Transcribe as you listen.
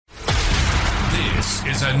This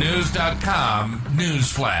is a News.com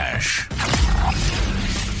news flash.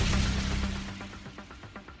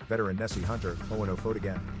 Veteran Nessie hunter Owen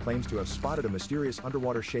O'Fotigan claims to have spotted a mysterious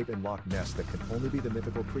underwater shape in Loch Ness that can only be the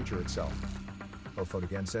mythical creature itself.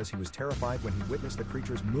 O'Fotigan says he was terrified when he witnessed the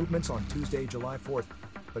creature's movements on Tuesday, July 4th,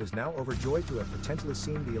 but is now overjoyed to have potentially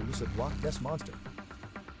seen the elusive Loch Ness monster.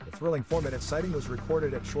 The thrilling 4-minute sighting was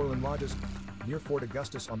recorded at Shoreland Lodges near Fort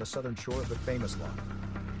Augustus on the southern shore of the famous loch.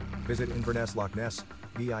 Visit Inverness Loch Ness,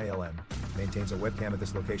 VILN, maintains a webcam at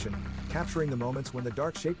this location, capturing the moments when the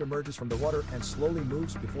dark shape emerges from the water and slowly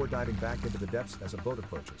moves before diving back into the depths as a boat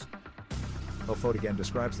approaches. O'Fotigan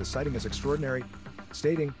describes the sighting as extraordinary,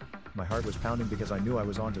 stating, "My heart was pounding because I knew I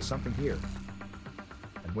was onto something here.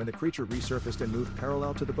 And when the creature resurfaced and moved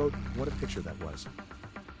parallel to the boat, what a picture that was."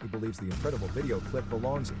 He believes the incredible video clip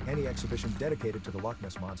belongs in any exhibition dedicated to the Loch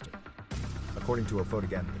Ness monster. According to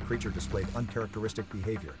O'Fotigan, the creature displayed uncharacteristic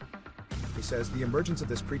behavior. He says the emergence of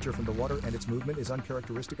this creature from the water and its movement is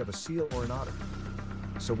uncharacteristic of a seal or an otter.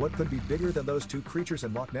 So what could be bigger than those two creatures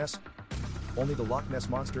in Loch Ness? Only the Loch Ness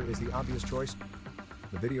monster is the obvious choice.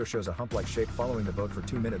 The video shows a hump-like shape following the boat for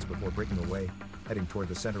 2 minutes before breaking away, heading toward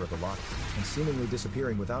the center of the loch, and seemingly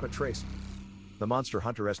disappearing without a trace. The monster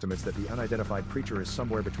hunter estimates that the unidentified creature is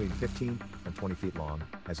somewhere between 15 and 20 feet long,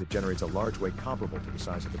 as it generates a large weight comparable to the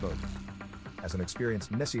size of the boat. As an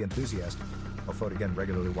experienced Nessie enthusiast, O'Fotigan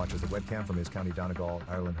regularly watches the webcam from his County Donegal,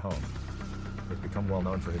 Ireland home. He's become well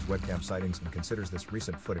known for his webcam sightings and considers this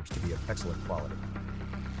recent footage to be of excellent quality.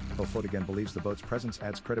 O'Fotigan believes the boat's presence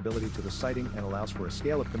adds credibility to the sighting and allows for a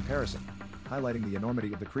scale of comparison, highlighting the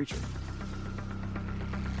enormity of the creature.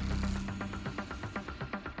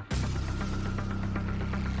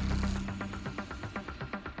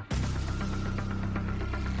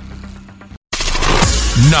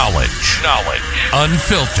 Knowledge.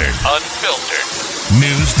 Unfiltered.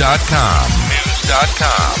 News.com.